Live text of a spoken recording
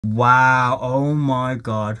Wow, oh my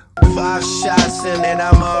god. 5 shots and then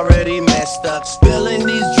I'm already messed up. Spilling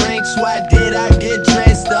these drinks, why did I get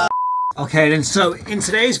dressed up? Okay then, so in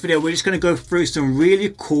today's video we're just going to go through some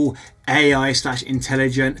really cool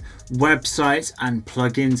AI/intelligent websites and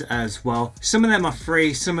plugins as well. Some of them are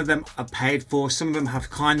free, some of them are paid for, some of them have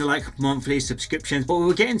kind of like monthly subscriptions, but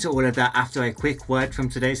we'll get into all of that after a quick word from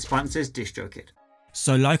today's sponsors, DistroKid.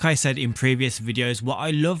 So like I said in previous videos, what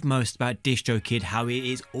I love most about DistroKid, how it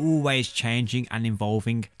is always changing and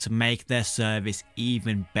evolving to make their service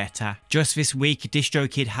even better. Just this week,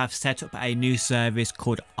 DistroKid have set up a new service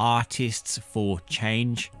called Artists for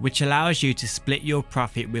Change, which allows you to split your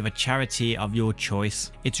profit with a charity of your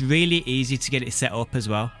choice. It's really easy to get it set up as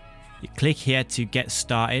well. You click here to get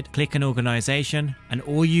started, click an organization, and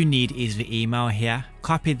all you need is the email here.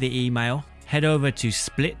 Copy the email. Head over to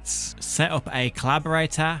splits, set up a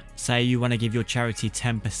collaborator, say you want to give your charity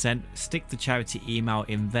 10%, stick the charity email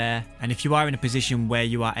in there. And if you are in a position where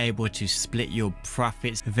you are able to split your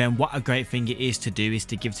profits, then what a great thing it is to do is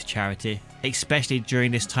to give to charity, especially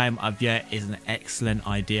during this time of year, is an excellent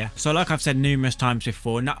idea. So like I've said numerous times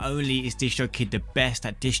before, not only is DistroKid the best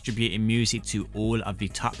at distributing music to all of the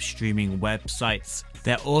top streaming websites,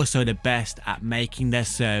 they're also the best at making their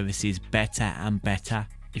services better and better.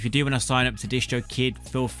 If you do want to sign up to DistroKid,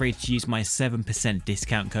 feel free to use my 7%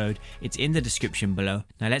 discount code. It's in the description below.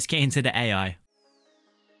 Now let's get into the AI.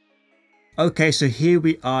 Okay, so here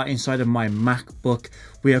we are inside of my MacBook.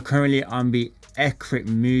 We are currently on the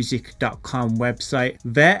mcree.com website.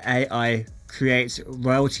 Their AI creates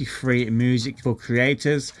royalty-free music for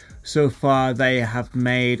creators. So far they have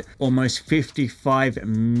made almost 55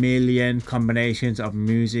 million combinations of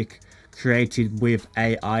music created with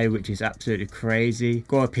AI, which is absolutely crazy.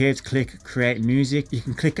 Go up here to click create music. You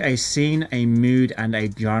can click a scene, a mood, and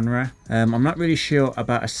a genre. I'm not really sure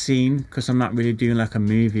about a scene because I'm not really doing like a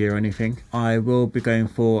movie or anything. I will be going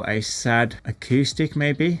for a sad acoustic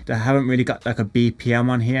maybe. They haven't really got like a BPM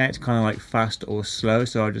on here. It's kind of like fast or slow,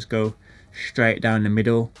 so I'll just go straight down the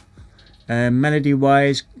middle. Melody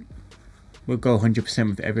wise, we'll go 100%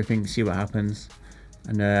 with everything, see what happens.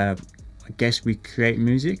 And I guess we create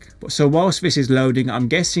music. So whilst this is loading, I'm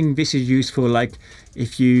guessing this is useful like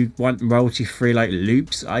if you want royalty free like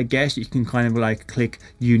loops. I guess you can kind of like click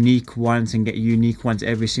unique ones and get unique ones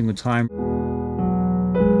every single time.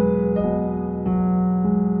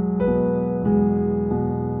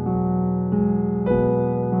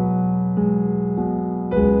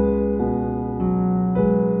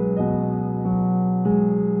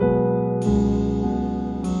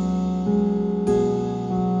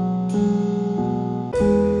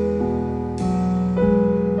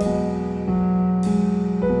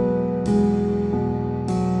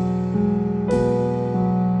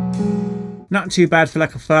 Not too bad for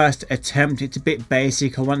like a first attempt. It's a bit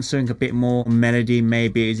basic. I want something a bit more melody.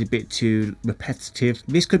 Maybe it's a bit too repetitive.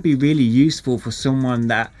 This could be really useful for someone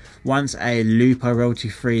that wants a loop, a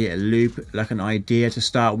royalty-free loop, like an idea to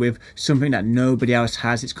start with, something that nobody else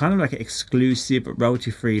has. It's kind of like exclusive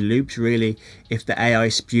royalty-free loops really, if the AI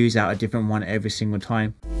spews out a different one every single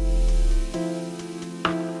time.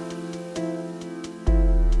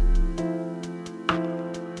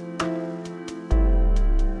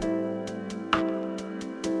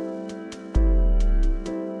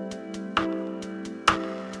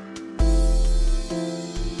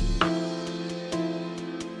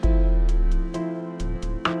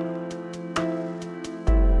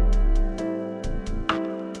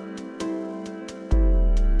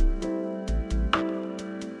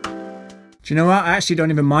 Do you know what? I actually don't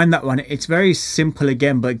even mind that one. It's very simple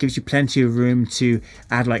again, but it gives you plenty of room to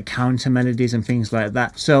add like counter melodies and things like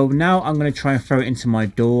that. So now I'm going to try and throw it into my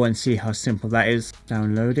DAW and see how simple that is.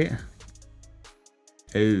 Download it.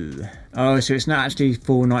 Oh, so it's not actually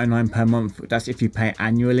 $4.99 per month. That's if you pay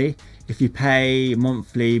annually. If you pay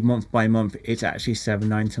monthly, month by month, it's actually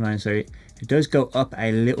 $7.99. So it does go up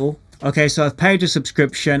a little. Okay, so I've paid a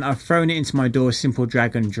subscription. I've thrown it into my DAW, simple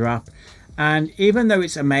drag and drop. And even though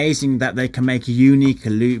it's amazing that they can make unique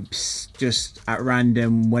loops just at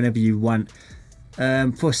random whenever you want,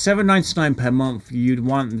 for $7.99 per month, you'd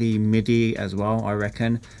want the MIDI as well, I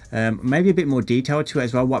reckon. Maybe a bit more detail to it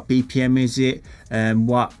as well. What BPM is it?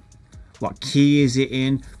 What key is it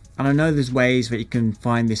in? And I know there's ways that you can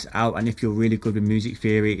find this out, and if you're really good with music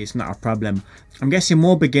theory, it's not a problem. I'm guessing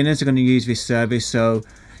more beginners are going to use this service, so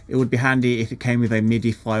it would be handy if it came with a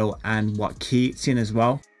MIDI file and what key it's in as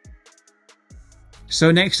well. So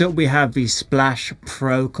next up we have the Splash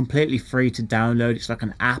Pro, completely free to download. It's like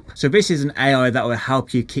an app. So this is an AI that will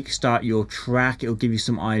help you kickstart your track. It will give you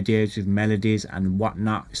some ideas with melodies and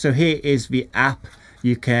whatnot. So here is the app.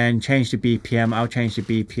 You can change the BPM. I'll change the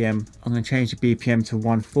BPM. I'm going to change the BPM to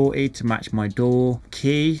 140 to match my DAW.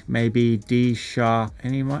 Key, maybe D sharp.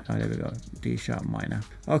 Any minor? Oh, there we go. D sharp minor.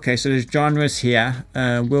 Okay, so there's genres here.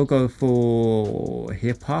 We'll go for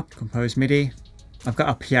hip hop. Compose MIDI. I've got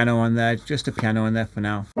a piano on there. Just a piano on there for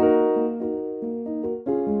now.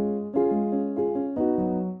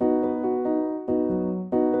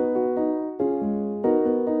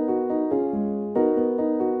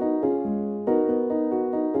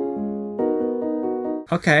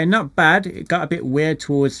 Okay, not bad. It got a bit weird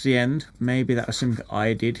towards the end. Maybe that was something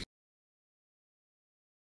I did.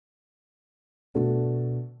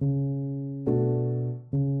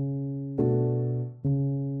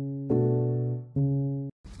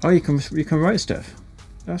 Oh, you can write stuff.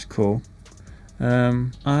 That's cool.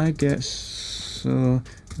 I get so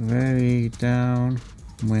very down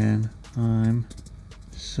when I'm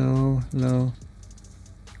so low.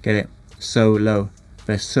 Get it? So low.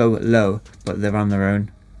 They're so low, but they're on their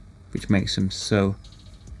own, which makes them so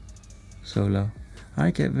low. I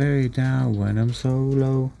get very down when I'm so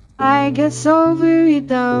low. I get so very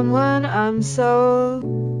down when I'm so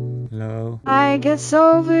low. I get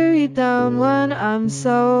so very down when I'm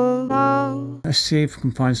so low. Let's see if we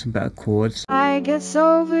can find some better chords. I get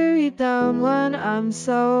so very down when I'm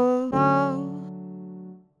so low.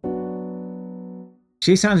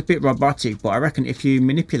 She sounds a bit robotic, but I reckon if you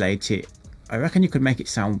manipulate it, I reckon you could make it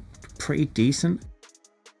sound pretty decent.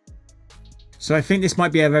 So I think this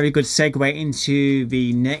might be a very good segue into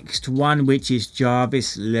the next one, which is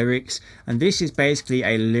Jarvis Lyrics. And this is basically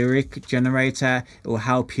a lyric generator. It will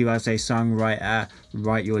help you as a songwriter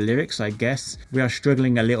write your lyrics, I guess. We are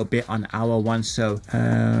struggling a little bit on our one, so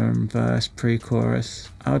verse, pre-chorus.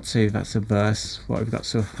 I would say that's a verse. What have we got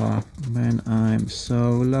so far? When I'm so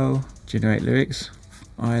low, generate lyrics.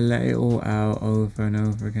 I let it all out over and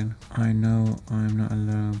over again. I know I'm not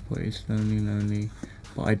alone, but it's lonely, lonely.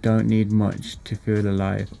 But I don't need much to feel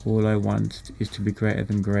alive. All I want is to be greater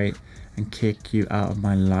than great and kick you out of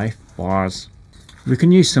my life. Bars. We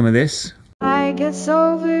can use some of this. I get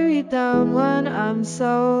so very down when I'm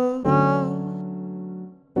so low.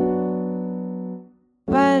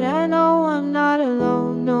 But I know I'm not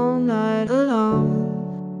alone, no, not alone.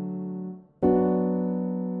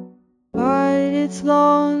 It's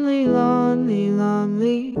lonely, lonely,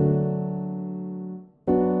 lonely.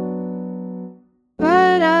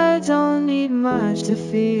 But I don't need much to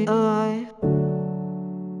feel alive.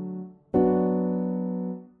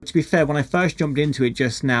 To be fair, when I first jumped into it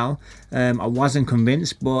just now, I wasn't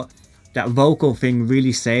convinced, but that vocal thing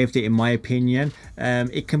really saved it in my opinion.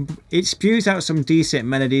 It spews out some decent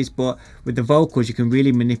melodies, but with the vocals you can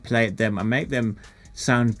really manipulate them and make them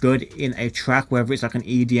sound good in a track, whether it's like an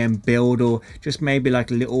EDM build or just maybe like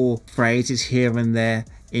little phrases here and there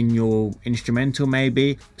in your instrumental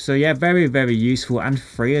maybe. So yeah, very, very useful and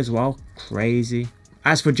free as well. Crazy.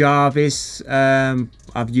 As for Jarvis,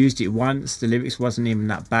 I've used it once. The lyrics wasn't even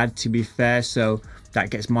that bad, to be fair, so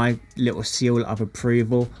that gets my little seal of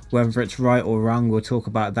approval. Whether it's right or wrong, we'll talk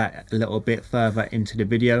about that a little bit further into the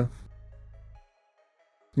video.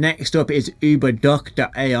 Next up is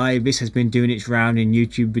uberduck.ai. This has been doing its round in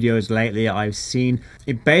YouTube videos lately, I've seen.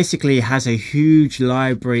 It basically has a huge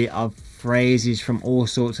library of phrases from all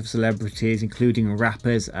sorts of celebrities, including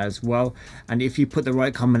rappers as well. And if you put the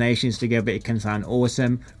right combinations together, it can sound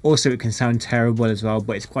awesome. Also, it can sound terrible as well,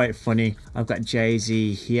 but it's quite funny. I've got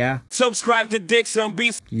Jay-Z here. Subscribe to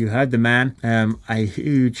DixonBeats. You heard the man. A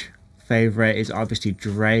huge favorite is obviously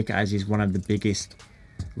Drake, as he's one of the biggest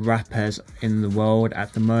rappers in the world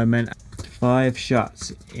at the moment. 5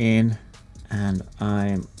 shots in and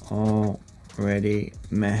I'm already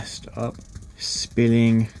messed up,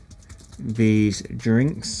 spilling these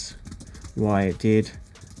drinks. Why did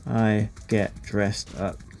I get dressed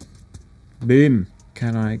up? Boom.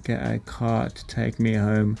 Can I get a car to take me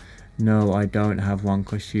home? No, I don't have one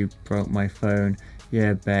because you broke my phone.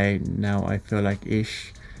 Yeah, babe, now I feel like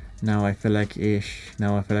ish. Now I feel like ish.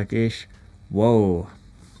 Now I feel like ish. Whoa.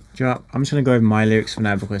 I'm just going to go over my lyrics for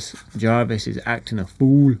now because Jarvis is acting a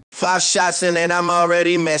fool. 5 shots in and I'm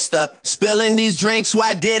already messed up. Spilling these drinks,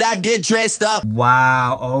 why did I get dressed up?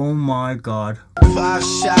 Wow, oh my god. 5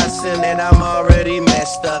 shots in and I'm already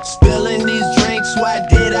messed up. Spilling these drinks, why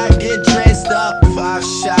did I get dressed up? 5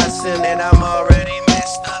 shots in and I'm already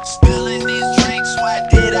messed up. Spilling these drinks, why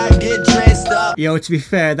did I get dressed up? Yo, to be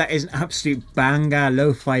fair, that is an absolute banger,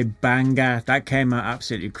 lo-fi banger. That came out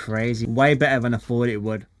absolutely crazy. Way better than I thought it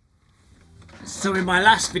would. So in my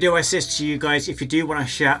last video I said to you guys, if you do want to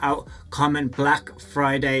shout out, comment Black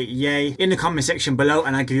Friday yay in the comment section below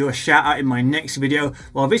and I'll give you a shout out in my next video.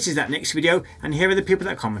 Well, this is that next video and here are the people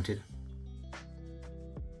that commented.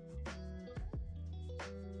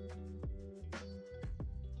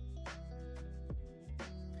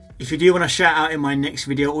 If you do want to shout out in my next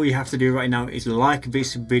video, all you have to do right now is like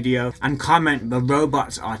this video and comment "the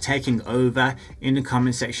robots are taking over" in the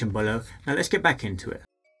comment section below. Now let's get back into it.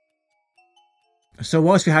 So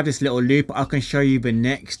whilst we have this little loop, I can show you the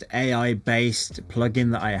next AI based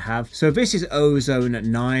plugin that I have. So this is Ozone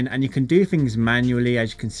 9 and you can do things manually,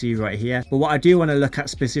 as you can see right here. But what I do want to look at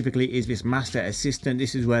specifically is this Master Assistant.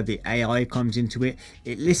 This is where the AI comes into it.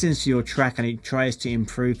 It listens to your track and it tries to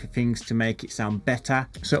improve things to make it sound better.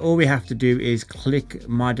 So all we have to do is click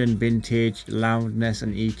Modern, Vintage, Loudness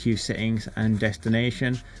and EQ settings and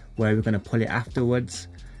Destination, where we're going to pull it afterwards.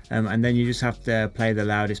 And then you just have to play the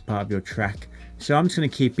loudest part of your track. So I'm just going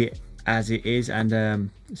to keep it as it is and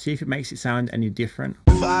see if it makes it sound any different.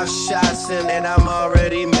 5 shots in and I'm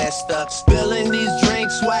already messed up. Spilling these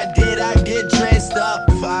drinks, why did I get dressed up?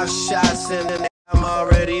 5 shots in and I'm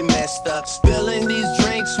already messed up. Spilling these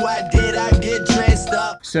drinks, why did I get dressed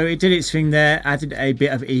up? So it did its thing there, added a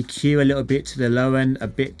bit of EQ, a little bit to the low end, a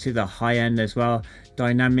bit to the high end as well.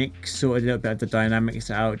 Dynamic, sorted a little bit of the dynamics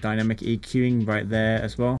out, dynamic EQing right there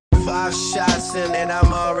as well. 5 shots in and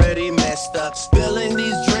I'm already messed up. Spilling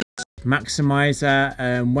these drinks.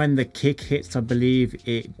 Maximizer, when the kick hits, I believe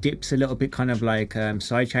it dips a little bit, kind of like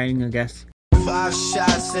sidechaining, I guess. 5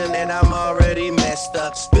 shots in and I'm already messed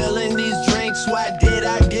up. Spilling these drinks, why did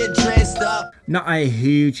I get dressed up? Not a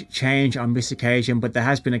huge change on this occasion, but there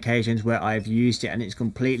has been occasions where I've used it and it's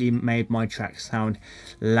completely made my track sound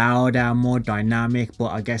louder, more dynamic,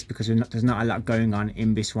 but I guess because there's not a lot going on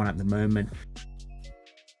in this one at the moment.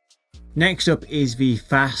 Next up is the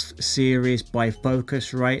Fast series by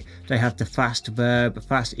Focusrite. They have the Fast Verb,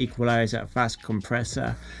 Fast Equalizer, Fast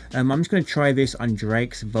Compressor. I'm just going to try this on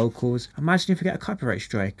Drake's vocals. Imagine if we get a copyright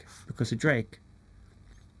strike because of Drake.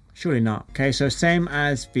 Surely not. Okay, so same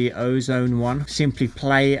as the Ozone one. Simply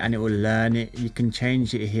play and it will learn it. You can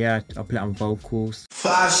change it here. I'll put it on vocals.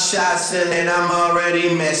 5 shots in and I'm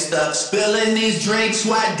already messed up. Spilling these drinks,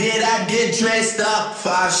 why did I get dressed up?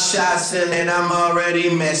 5 shots in and I'm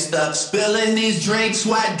already messed up. Spilling these drinks,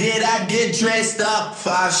 why did I get dressed up?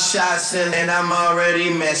 5 shots in and I'm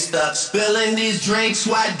already messed up. Spilling these drinks,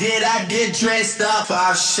 why did I get dressed up?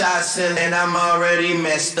 5 shots in and I'm already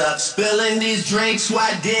messed up. Spilling these drinks,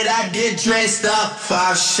 why did I get dressed up?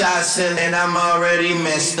 5 shots in and I'm already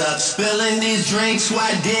messed up. Spilling these drinks,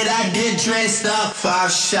 why did I get dressed up?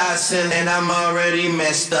 5 shots in and I'm already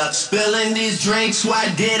messed up. Spilling these drinks,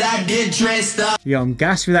 why did I get dressed up? Yo, I'm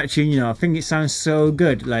gassed with that tune, you know. I think it sounds so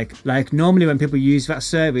good. Like normally when people use that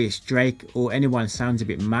service, Drake or anyone sounds a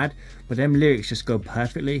bit mad, but them lyrics just go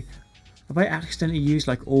perfectly. Have I accidentally used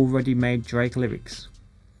like already made Drake lyrics?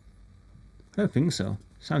 I don't think so.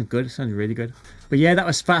 Sounds good, sounds really good. But yeah, that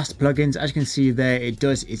was Fast Plugins. As you can see there, it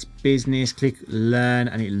does its business. Click learn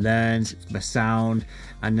and it learns the sound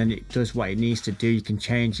and then it does what it needs to do. You can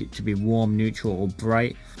change it to be warm, neutral or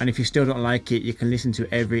bright. And if you still don't like it, you can listen to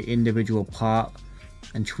every individual part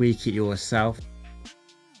and tweak it yourself.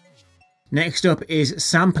 Next up is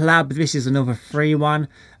SampleLab. This is another free one.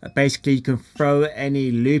 Basically, you can throw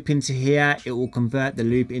any loop into here. It will convert the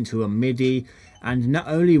loop into a MIDI. And not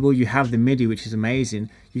only will you have the MIDI, which is amazing,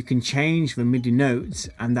 you can change the MIDI notes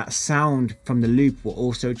and that sound from the loop will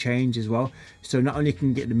also change as well. So not only can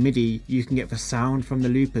you get the MIDI, you can get the sound from the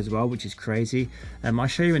loop as well, which is crazy. I'll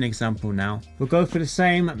show you an example now. We'll go for the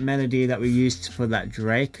same melody that we used for that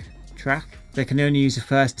Drake track. They can only use the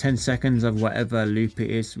first 10 seconds of whatever loop it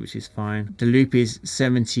is, which is fine. The loop is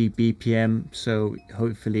 70 BPM, so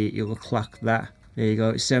hopefully it will clock that. There you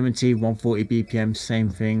go, 70, 140 BPM, same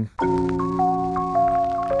thing.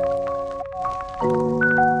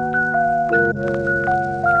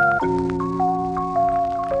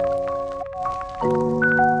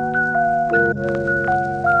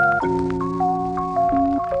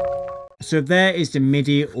 So there is the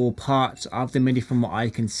MIDI or parts of the MIDI from what I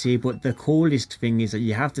can see, but the coolest thing is that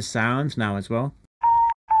you have the sound now as well.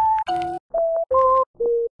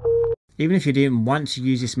 Even if you didn't want to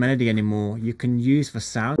use this melody anymore, you can use the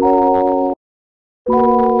sound.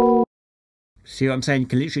 See what I'm saying? You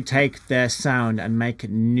can literally take their sound and make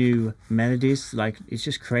new melodies. Like, it's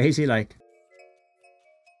just crazy. Like,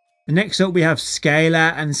 next up we have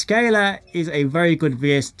Scalar, and Scalar is a very good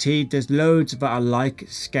VST. There's loads that I like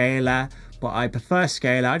Scalar, but I prefer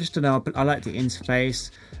Scalar. I just don't know, but I like the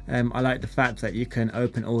interface. I like the fact that you can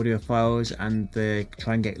open audio files and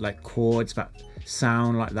try and get like chords that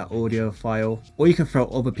sound like that audio file, or you can throw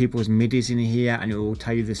other people's midis in here and it will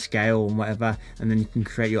tell you the scale and whatever, and then you can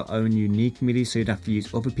create your own unique MIDI, so you don't have to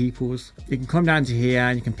use other people's. You can come down to here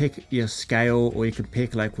and you can pick your scale, or you can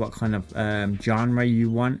pick like what kind of genre you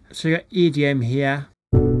want. So you got EDM here.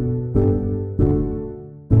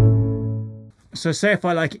 So say if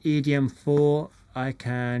I like EDM4, I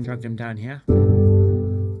can drag them down here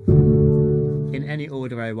in any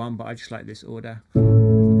order I want, but I just like this order.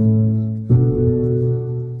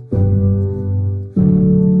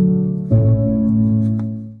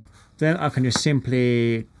 Then I can just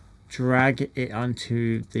simply drag it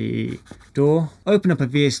onto the door, open up a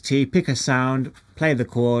VST, pick a sound, play the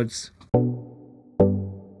chords.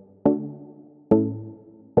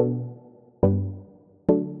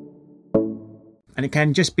 And it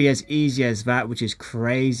can just be as easy as that, which is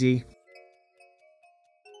crazy.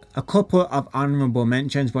 A couple of honorable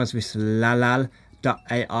mentions was with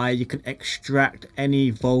lalal.ai. You can extract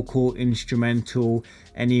any vocal, instrumental,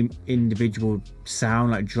 any individual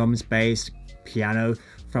sound like drums, bass, piano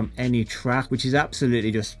from any track, which is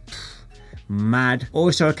absolutely just mad.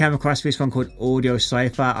 Also, I came across this one called Audio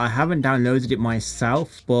Cypher. I haven't downloaded it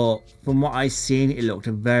myself, but from what I've seen, it looked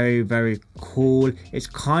very cool. It's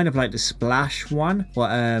kind of like the Splash one,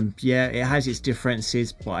 but yeah, it has its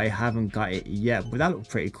differences, but I haven't got it yet, but that looked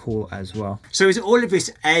pretty cool as well. So is all of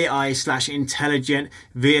this AI/intelligent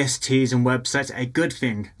VSTs and websites a good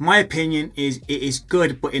thing? My opinion is it is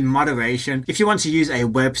good, but in moderation. If you want to use a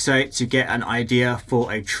website to get an idea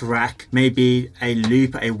for a track, maybe a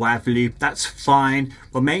loop, a WAV loop, that's fine,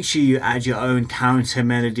 but make sure you add your own counter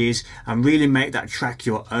melodies and really make that track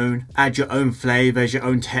your own. Add your own flavors, your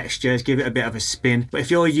own textures, give it a bit of a spin. But if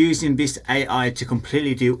you're using this AI to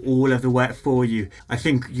completely do all of the work for you, I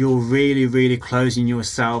think you're really closing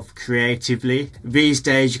yourself creatively. These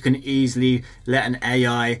days you can easily let an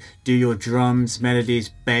AI do your drums, melodies,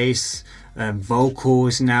 bass,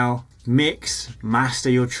 vocals now. Mix, master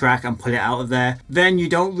your track and pull it out of there. Then you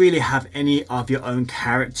don't really have any of your own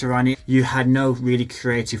character on it. You had no really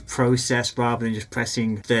creative process rather than just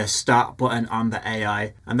pressing the start button on the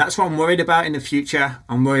AI. And that's what I'm worried about in the future.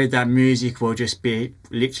 I'm worried that music will just be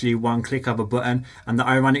literally one click of a button. And the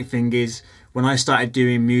ironic thing is, when I started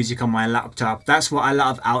doing music on my laptop, that's what a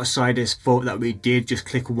lot of outsiders thought that we did, just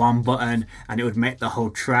click one button and it would make the whole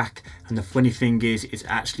track. And the funny thing is, it's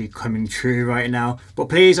actually coming true right now. But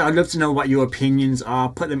please, I'd love to know what your opinions are.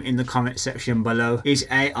 Put them in the comment section below. Is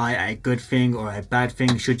AI a good thing or a bad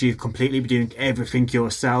thing? Should you completely be doing everything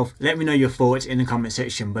yourself? Let me know your thoughts in the comment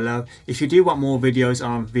section below. If you do want more videos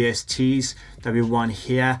on VSTs, there'll be one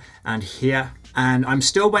here and here. And I'm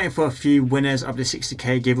still waiting for a few winners of the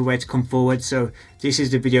 60k giveaway to come forward, so this is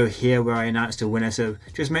the video here where I announced the winner, so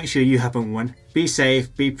just make sure you haven't won. Be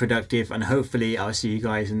safe, be productive, and hopefully I'll see you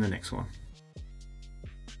guys in the next one.